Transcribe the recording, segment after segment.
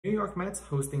York Mets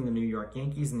hosting the New York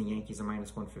Yankees, and the Yankees are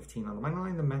minus 115 on the money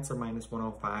line. The Mets are minus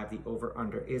 105. The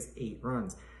over-under is 8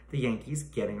 runs. The Yankees,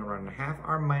 getting a run and a half,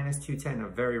 are minus 210, a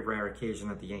very rare occasion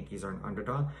that the Yankees are an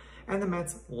underdog. And the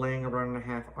Mets, laying a run and a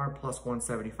half, are plus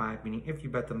 175, meaning if you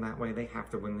bet them that way, they have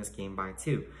to win this game by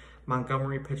 2.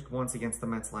 Montgomery pitched once against the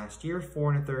Mets last year,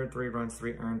 4 1/3, 3 runs,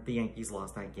 3 earned. The Yankees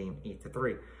lost that game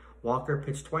 8-3. Walker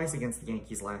pitched twice against the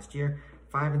Yankees last year,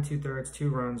 5 2/3,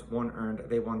 2 runs, 1 earned.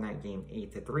 They won that game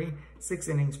 8-3. 6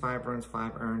 innings, 5 runs,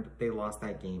 5 earned. They lost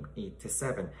that game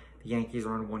 8-7. The Yankees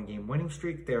are on a 1-game winning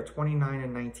streak. They are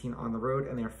 29-19 on the road,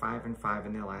 and they are 5-5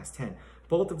 in their last 10.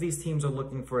 Both of these teams are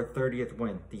looking for a 30th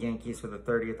win. The Yankees for the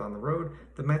 30th on the road,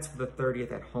 the Mets for the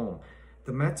 30th at home.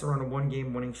 The Mets are on a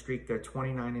 1-game winning streak. They're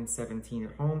 29-17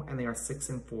 at home, and they are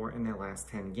 6-4 in their last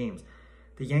 10 games.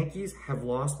 The Yankees have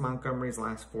lost Montgomery's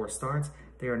last 4 starts.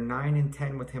 They are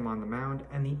 9-10 with him on the mound,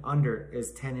 and the under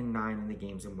is 10-9 in the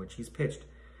games in which he's pitched.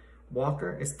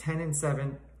 Walker is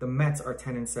 10-7. The Mets are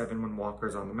 10-7 when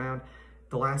Walker's on the mound.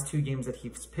 The last 2 games that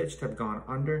he's pitched have gone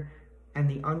under, and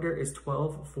the under is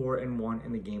 12-4-1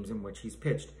 in the games in which he's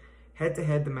pitched.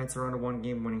 Head-to-head, the Mets are on a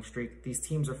 1-game winning streak. These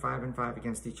teams are 5-5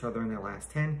 against each other in their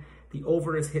last 10. The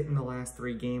over is hit in the last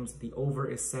 3 games. The over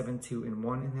is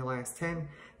 7-2-1 in their last 10.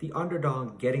 The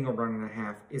underdog, getting a run and a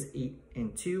half, is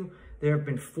 8-2. There have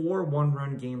been 4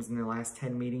 one-run games in the last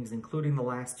 10 meetings, including the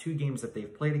last 2 games that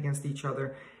they've played against each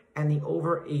other. And the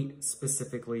over 8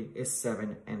 specifically is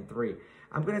 7-3.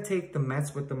 I'm going to take the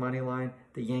Mets with the money line,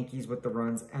 the Yankees with the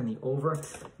runs, and the over.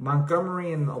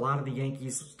 Montgomery and a lot of the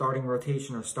Yankees starting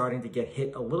rotation are starting to get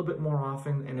hit a little bit more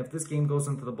often, and if this game goes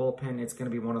into the bullpen, it's going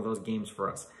to be one of those games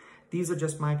for us. These are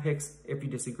just my picks. If you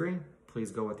disagree,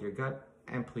 please go with your gut,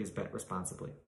 and please bet responsibly.